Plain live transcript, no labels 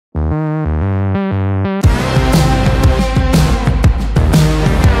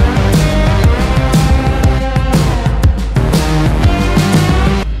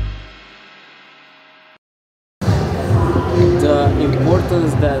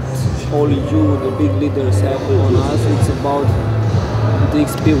that all you, the big leaders, have on us. It's about the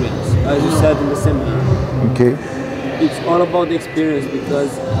experience, as you said in the seminar. Okay. It's all about the experience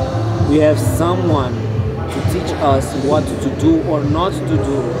because we have someone to teach us what to do or not to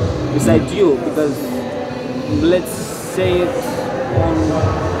do beside you. Because let's say it on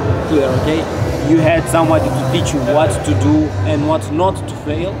clear, okay? You had somebody to teach you what to do and what not to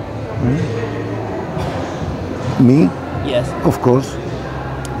fail. Me? Yes. Of course.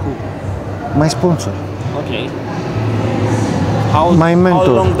 Who? My sponsor. Okay. My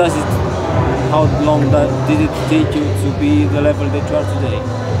mentor. How long did it take you to be the level that you are today?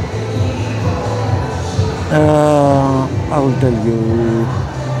 I will tell you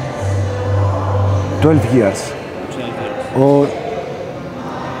 12 years. 12 years. Or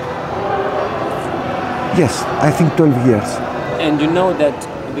yes, I think 12 years. And you know that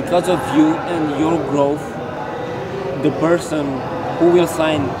because of you and your growth, the person who will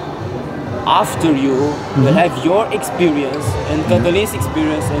sign after you will have your experience and Catalin's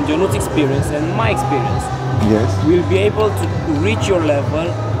experience and Janut's experience and my experience. Yes. Will be able to reach your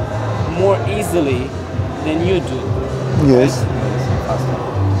level more easily than you do. Yes.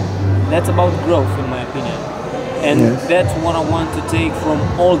 That's about growth, in my opinion. And that's what I want to take from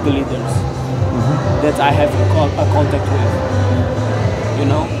all the leaders that I have a contact with. You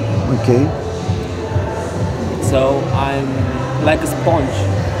know? Okay. So I'm like a sponge.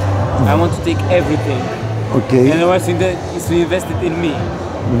 I want to take everything. Okay. And I want to invest it in me.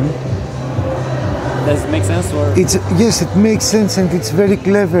 Does it make sense? Or? Yes, it makes sense, and it's very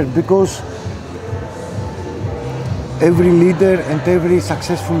clever because every leader and every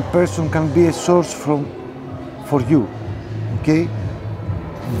successful person can be a source for you. Okay?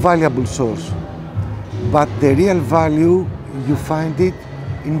 Valuable source. But the real value, you find it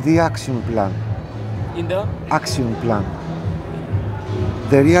in the action plan. In the? Action plan.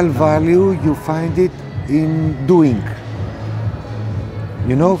 The real value, you find it in doing.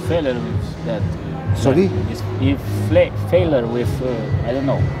 You know? Failure with that. Sorry? If failure with, I don't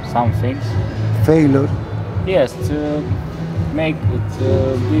know, some things. Failure? Yes, to make it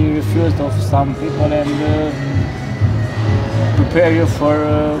be refused of some people and prepare you for,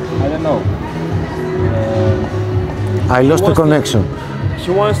 I don't know. I lost the connection.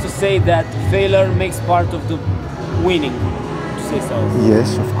 She wants to say that failure makes part of the winning. So.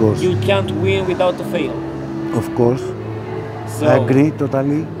 Yes, of course. You can't win without a fail. Of course. So I agree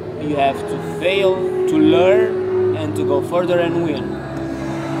totally. You have to fail to learn and to go further and win.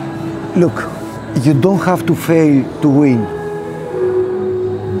 Look, you don't have to fail to win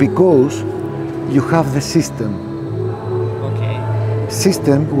because you have the system. Okay.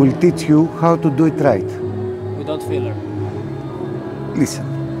 System will teach you how to do it right. Without failure. Listen,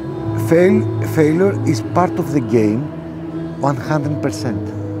 failure is part of the game.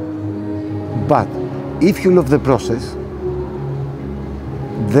 100%. But if you love the process,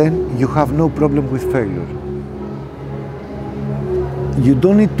 then you have no problem with failure. You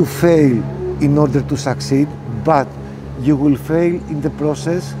don't need to fail in order to succeed, but you will fail in the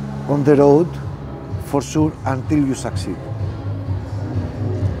process on the road for sure until you succeed.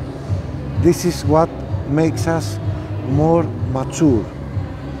 This is what makes us more mature.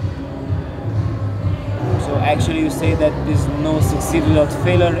 So actually you say that there's no succeed without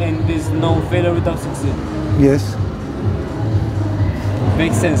failure and there's no failure without succeed. Yes.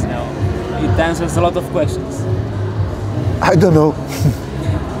 Makes sense now. It answers a lot of questions. I don't know.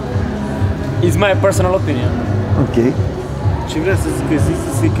 It's my personal opinion. Okay. Ce vrea să zic că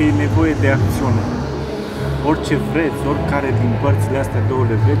Zissis că e nevoie de acțiune. Orice vreți, oricare din părțile astea două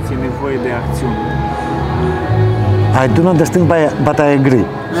le vreți, e nevoie de acțiune. I don't understand, but I agree.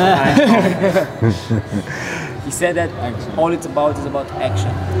 He said that all it's about is about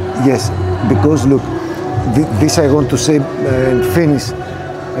action. Yes, because look, this I want to say and finish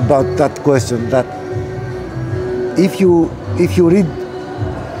about that question, that if you read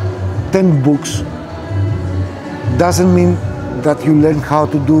 10 books, doesn't mean that you learn how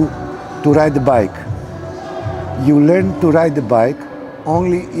to ride a bike. You learn to ride a bike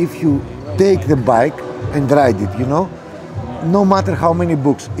only if you take the bike and ride it, you know? No matter how many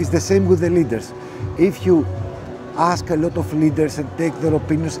books. It's the same with the leaders. If you ask a lot of leaders and take their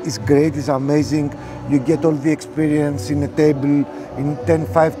opinions, it's great, it's amazing. You get all the experience in a table in 10,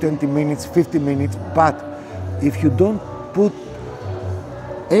 5, 20 minutes, 50 minutes. But if you don't put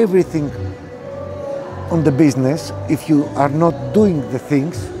everything on the business, if you are not doing the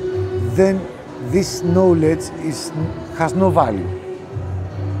things, then this knowledge has no value.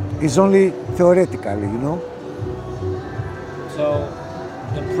 It's only theoretically, you know? So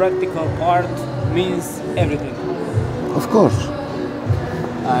the practical part means everything. Of course.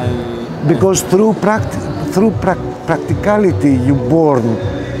 Because through practicality you born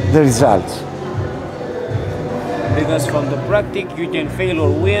the results. Because from the practice you can fail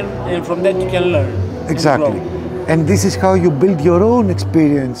or win, and from that you can learn. Exactly. And this is how you build your own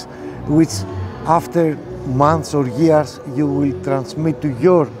experience, which after months or years you will transmit to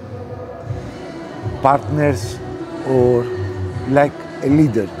your partners or like a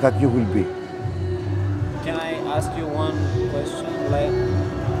leader that you will be. Can I ask you one question?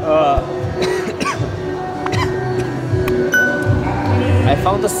 I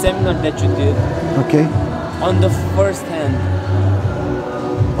found a seminar that you did. Okay. On the first hand.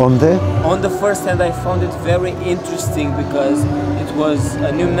 On the first hand, I found it very interesting because it was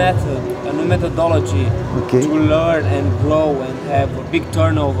a new method, a new methodology to learn and grow and have a big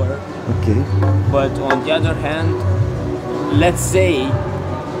turnover. Okay. But on the other hand, let's say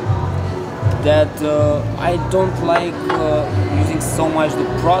that I don't like using so much the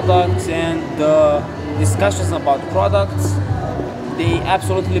products, and the discussions about products, they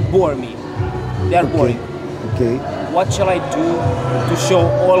absolutely bore me. They are boring. Okay. What shall I do to show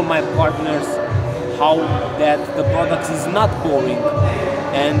all my partners how that the product is not boring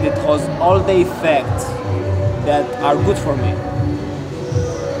and it has all the effects that are good for me?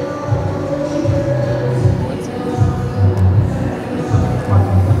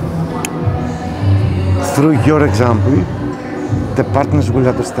 Through your example, the partners will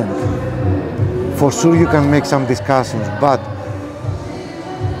understand. For sure you can make some discussions, but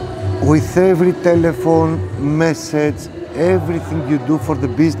with every telephone message, everything you do for the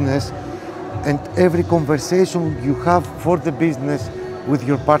business and every conversation you have for the business with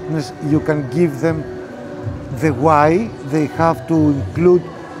your partners, you can give them the why. They have to include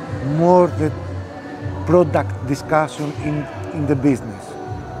more the product discussion in the business.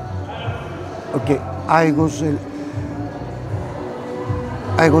 Okay, I was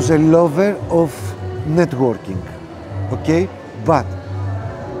a lover of networking, okay, but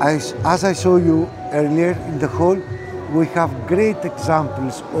as I saw you earlier in the hall, we have great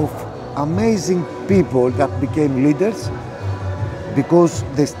examples of amazing people that became leaders because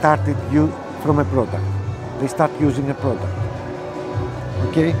they started from a product. They start using a product.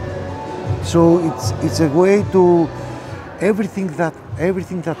 Okay, so it's a way to everything that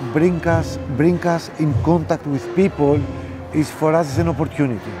bring us in contact with people is for us an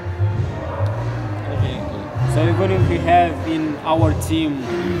opportunity. So even if we have in our team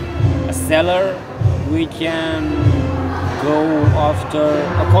a seller, we can go after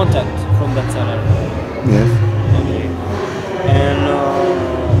a contact from that seller. Yes. Okay. And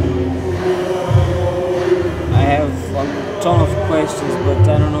I have a ton of questions, but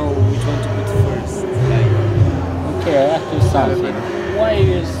I don't know which one to put first. Okay, I ask you something. Why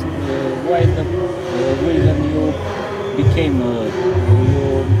the reason you became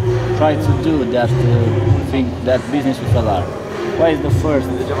you try to do that thing, that business with Allah? Why is the first, I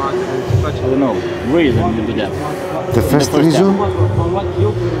don't know, reason you do that? The first reason,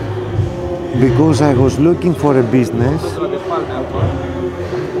 because I was looking for a business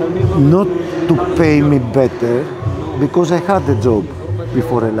not to pay me better, because I had a job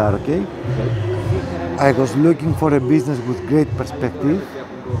before LR, okay? I was looking for a business with great perspective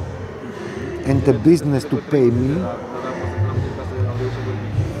and a business to pay me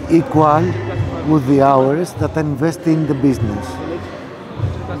equal with the hours that I invest in the business.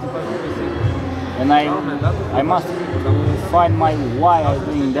 And I must find my why I'm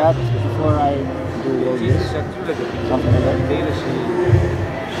doing that before I do all this. Something like that.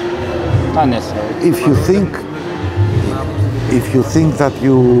 Not necessarily. If you think that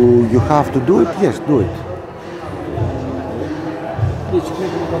you have to do it, yes, do it.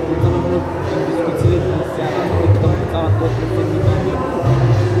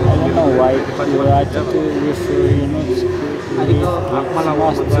 I don't know why I took if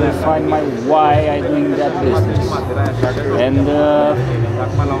must find my why I'm doing that business. And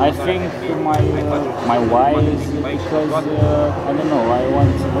I think my why is because I don't know, I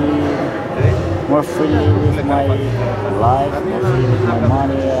want to be more free with my life, more free with my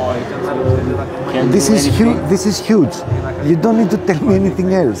money. This is huge. You don't need to tell me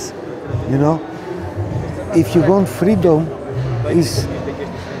anything else. You know, if you want freedom,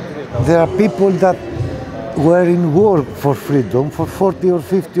 there are people that were in war for freedom for 40 or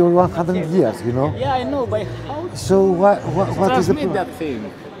 50 or 100 years, you know? Yeah, I know, but how so what is the transmit that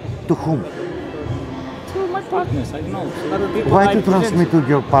thing? To whom? To my partners, I don't know. To other people Why I to transmit to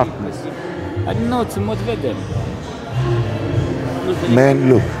your partners? I don't know, to motivate them. Man,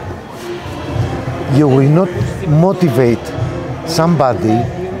 look, you will not motivate somebody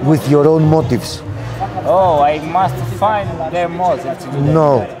with your own motives. Oh, I must find their motive to do that.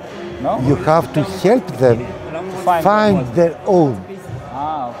 No. No? You have to help them find their own.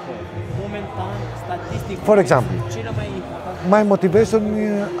 Ah, okay. For example, my motivation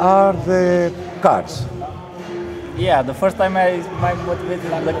are the cars. Yeah, the first time my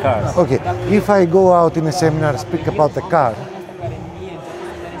motivated on the cars. Okay, if I go out in a seminar, speak about the car,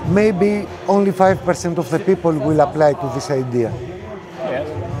 maybe only 5% of the people will apply to this idea. Yes.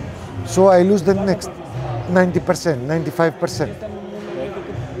 So I lose the next 90%, 95%.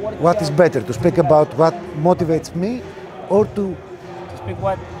 What is better, to speak about what motivates me, or to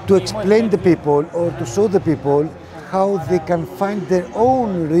explain the people, or to show the people how they can find their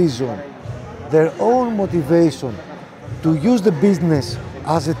own reason, their own motivation to use the business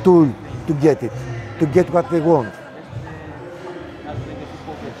as a tool to get it, to get what they want.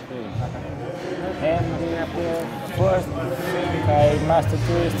 And the first thing I must do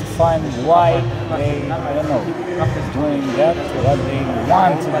is to find why they, I don't know, doing that, what they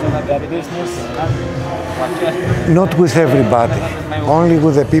want to do that business. Not with everybody, only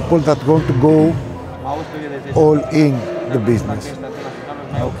with the people that want to go all in the business.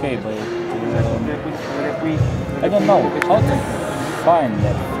 Okay, but I don't know how to find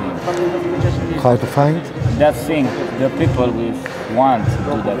that thing. How to find? That thing, the people will want to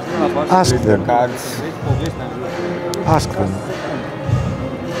do that. Ask them. Cards. Ask them.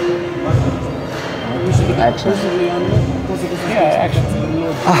 Action. Yeah, action.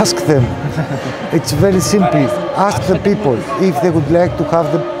 Ask them. It's very simple. Ask the people if they would like to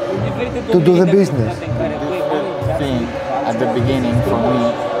have to do the business. The thing at the beginning for me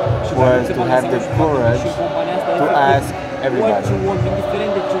was to have the courage to ask everybody.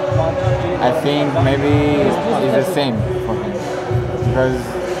 I think maybe it's the same for him. Because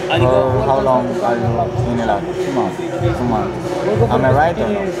for how long are you in a lab? 2 months. 2 months. Am I right or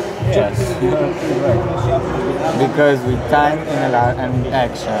no? Yes, you're right. Because with time in a lab and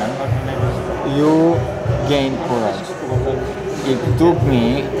action, you gain courage. It took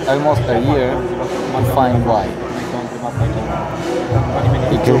me almost a year to find why.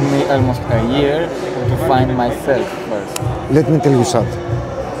 It took me almost a year to find myself first. Let me tell you something.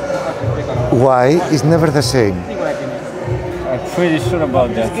 Why is never the same. I'm pretty sure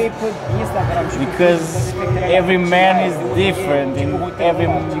about that. Because every man is different in every...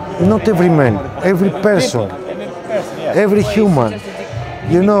 Not every man, every person, yeah. every human.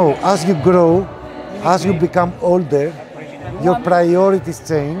 You know, as you grow, as you become older, your priorities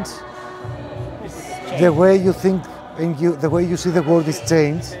change. The way you think and the way you see the world is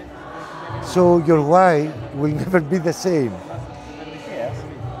changed. So your why will never be the same.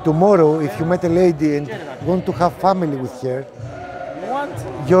 Tomorrow, if you met a lady and want to have family with her,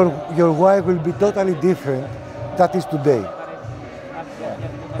 your why will be totally different. That is today.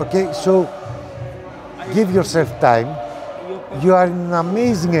 Okay, so give yourself time. You are in an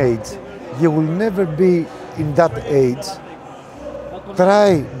amazing age. You will never be in that age.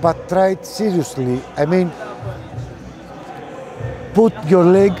 Try, but try it seriously. I mean, put your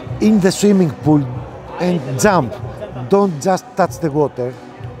leg in the swimming pool and jump. Don't just touch the water.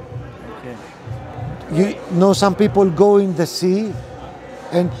 You know, some people go in the sea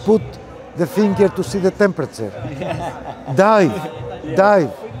and put the finger to see the temperature. Dive,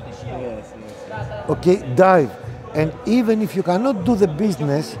 dive. Okay, dive. And even if you cannot do the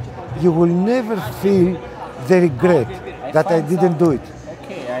business, you will never feel the regret that I didn't do it.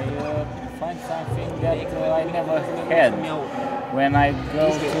 Okay, I find something that I never had. When I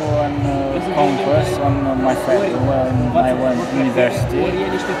go to a concourse on my when I went to university,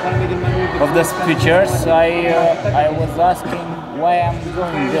 of the speakers, I was asking why I'm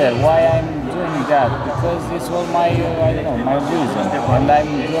going there, why I'm doing that, because this was my, I don't know, my reason, and I'm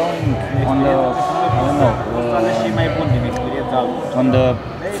going on the, I don't know, on the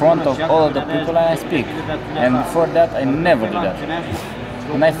front of all of the people I speak, and before that I never did that.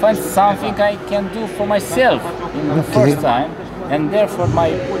 And I find something I can do for myself in the first time, and therefore my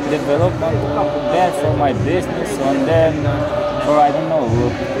development, there for my business, and then for, I don't know,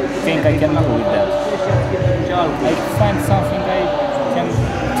 think I can do with that. I find something I can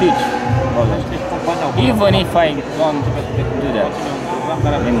teach others, even if I don't do that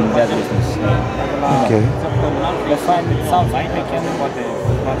in that business. Okay. I find something I can,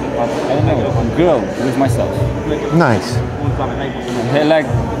 I don't know, grow with myself. Nice. I like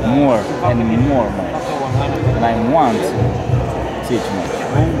more and more, and I want to teach more,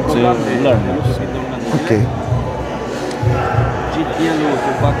 to learn more. Okay.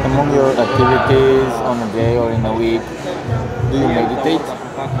 Among your activities on a day or in a week, do you meditate?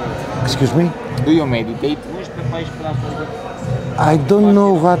 Excuse me? Do you meditate? I don't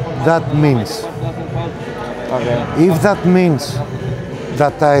know what that means. Okay. If that means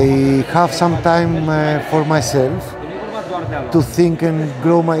that I have some time for myself to think and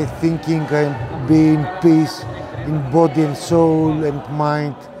grow my thinking and be in peace in body and soul and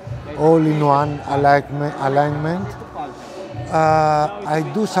mind, all in one alignment, I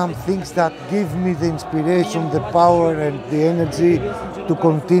do some things that give me the inspiration, the power and the energy to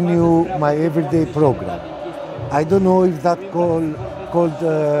continue my everyday program. I don't know if that called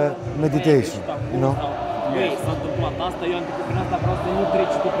meditation, you know.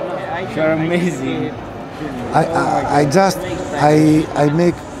 You're amazing. I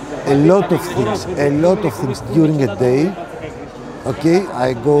make a lot of things during a day. Okay,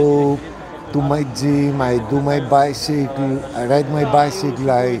 I go to my gym, I do my bicycle, I ride my bicycle,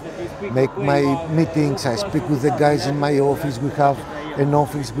 I make my meetings, I speak with the guys in my office. We have an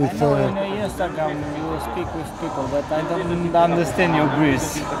office with... On your Instagram you speak with people, but I don't understand your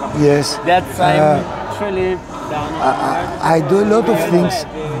Greece. Yes. That's, I'm truly... I do a lot of things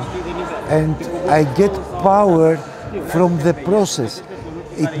and I get power from the process.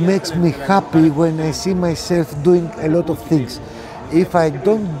 It makes me happy when I see myself doing a lot of things. If I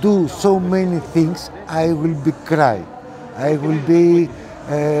don't do so many things, I will be cry. I will be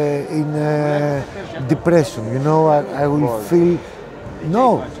in depression, you know, I will feel,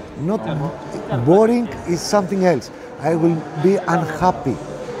 no, not boring is something else. I will be unhappy.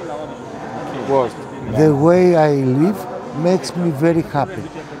 Worst. The way I live makes me very happy,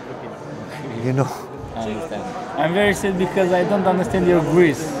 you know. I understand. I'm very sad because I don't understand your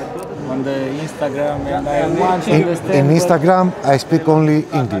Greece on the Instagram and I want to understand. In Instagram, I speak only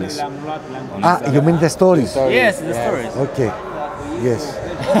English. You mean the stories? Yes, the stories. Okay, yes.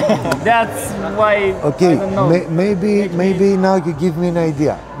 That's why, Okay, I don't know. maybe now you give me an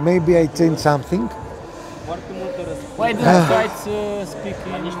idea. Maybe I change something. Why do you try to speak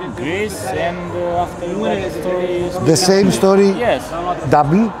in Greece and after that story you speak The same story, Yes.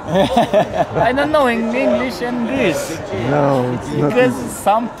 double? I don't know, in English and Greece. No, it's not. Because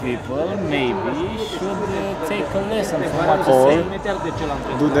some people maybe should take a lesson from what you Or say.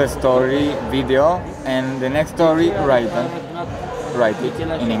 do the story video and the next story write it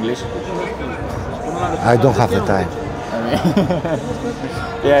in English. I don't have the time.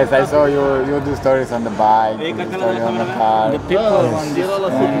 Yes, I saw you do stories on the bike, you do stories on the car. The people on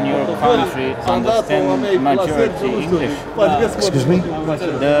your country understand majority English. Excuse me?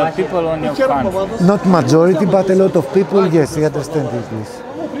 The people on your country. Not majority, but a lot of people, yes, they understand English.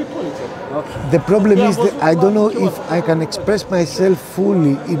 The problem is that I don't know if I can express myself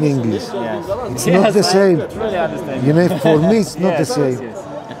fully in English. Yes. It's not the same. I truly understand. You know, for me it's not the same.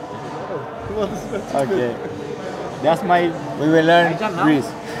 Okay, That's my... we will learn Greece.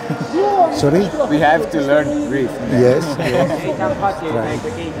 Sorry? We have to learn Greece. Yes. That's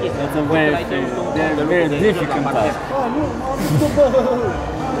a very difficult task.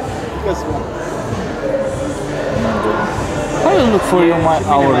 How do you look for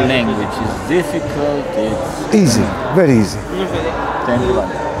our language? It's difficult, it's... Easy, very easy.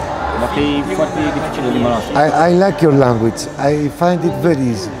 Dar e foarte dificilă limba noastră. I like your language. I find it very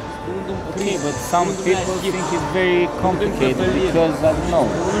easy. Okay, but some people think it's very complicated because I don't know.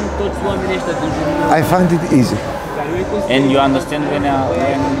 I find it easy. And you understand when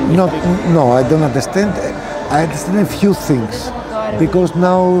No, I don't understand. I understand a few things. Because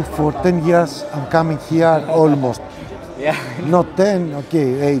now for 10 years I'm coming here almost. Yeah. Not 10, okay,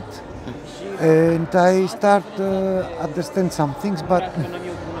 8. And I start understand some things, but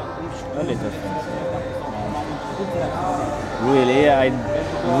Really, I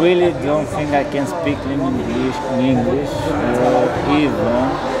really don't think I can speak English even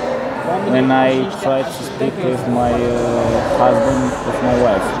when I try to speak with my husband, with my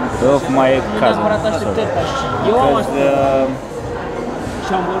wife, with my cousin. Because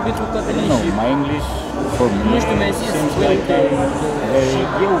no, my English for me seems like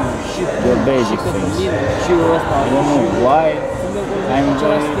the basic things. I don't know why. I'm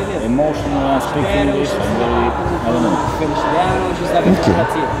very emotional when I speak English. I'm very, I don't know.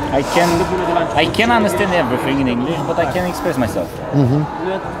 I can understand everything in English, but I can express myself.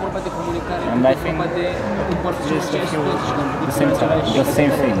 And I think the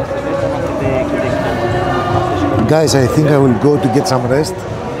same thing. guys, I think I will go to get some rest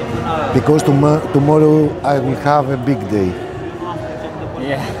because tomorrow I will have a big day.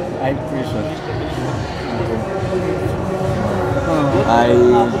 Yeah, I'm pretty sure.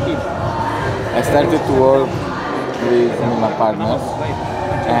 I started to work with my partners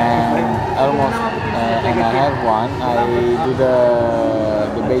and almost and I have one. I do the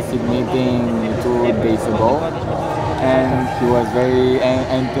basic meeting 2 days ago and he was very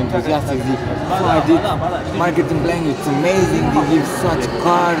enthusiastic. So I did marketing plan, it's amazing, they give such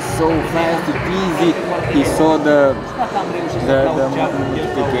cars so fast, it's easy. He saw the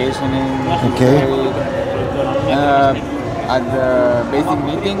multiplication and at the basic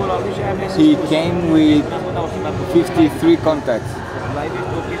meeting, he came with 53 contacts.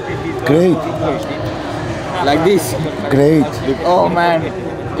 Great. Like this. Great. Like, oh man,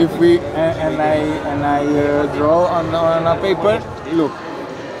 if we and I draw on a paper. Look,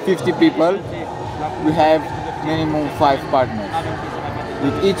 50 people. We have minimum 5 partners.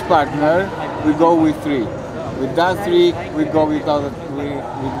 With each partner, we go with 3. With that 3, we go with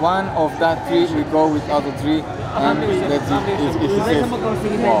with one of that 3, we go with other 3, and that's it.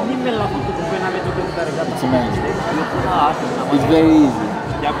 Wow. It's amazing. It's very easy.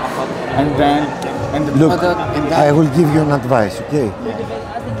 And then, and the Look, product, and that. I will give you an advice, okay?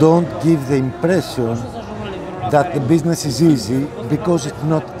 Don't give the impression that the business is easy, because it's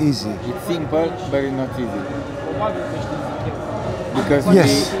not easy. It's simple, but it's not easy. Because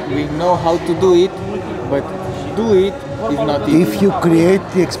Yes. we know how to do it, but do it is not easy. If you create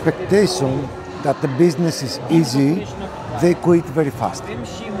the expectation that the business is easy, they quit very fast. It's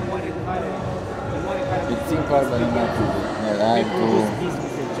simple, but it's not easy. Yeah, I have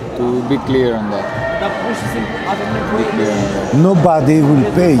to be clear on that. Be clear on that. Nobody will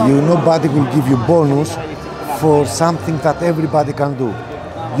pay you, nobody will give you bonus for something that everybody can do.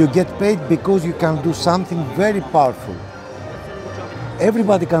 You get paid because you can do something very powerful.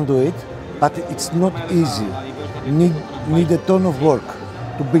 Everybody can do it, but it's not easy. Need a ton of work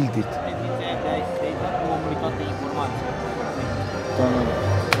to build it.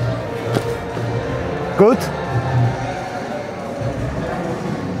 Good?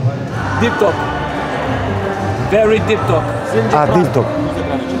 Deep talk. Very deep talk. Deep talk.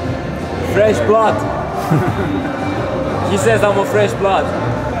 Fresh blood. He says I'm a fresh blood,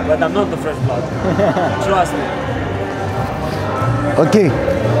 but I'm not the fresh blood. Trust me. Okay,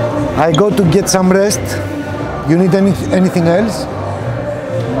 I go to get some rest. You need anything else?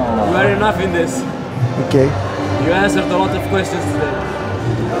 You are enough in this. Okay, You answered a lot of questions today.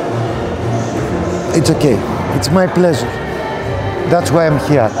 it's okay. It's my pleasure. That's why I'm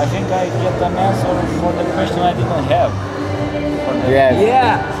here. I think I get an answer for the question I didn't have.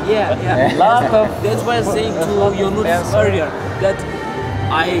 Yeah. Lot of That's why I'm saying to Yunus earlier that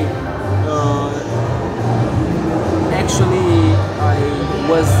I actually I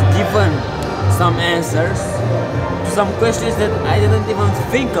was given some answers to some questions that I didn't even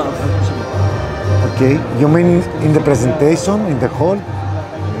think of. Okay, you mean in the presentation, in the hall?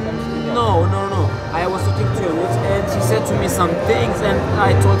 No. I was talking to Yunus and he said to me some things and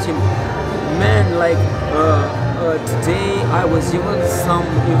I told him, man, like today I was given some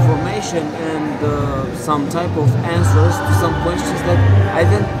information and some type of answers to some questions that I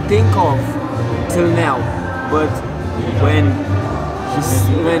didn't think of till now. But when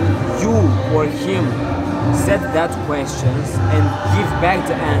you or him said that questions and give back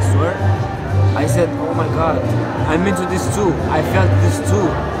the answer, I said, oh my God, I'm into this too. I felt this too.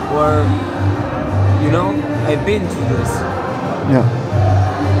 Or, you know, I've been through this. Yeah.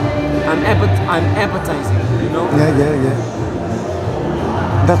 I'm empathizing, you know? Yeah.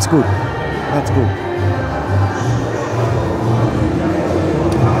 That's good.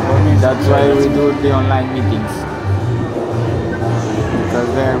 That's why we do the online meetings. Because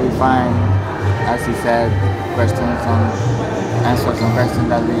there we find, as he said, answers on questions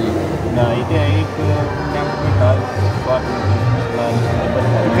that we... Da, ideea e că ne-am comunicat foarte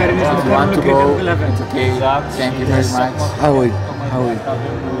If you want to go, it's okay. Thank you very much. I will.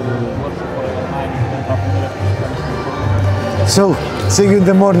 So, see you in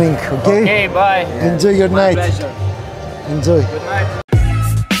the morning, okay? Okay, bye. Enjoy your night. Pleasure. Enjoy. Good night.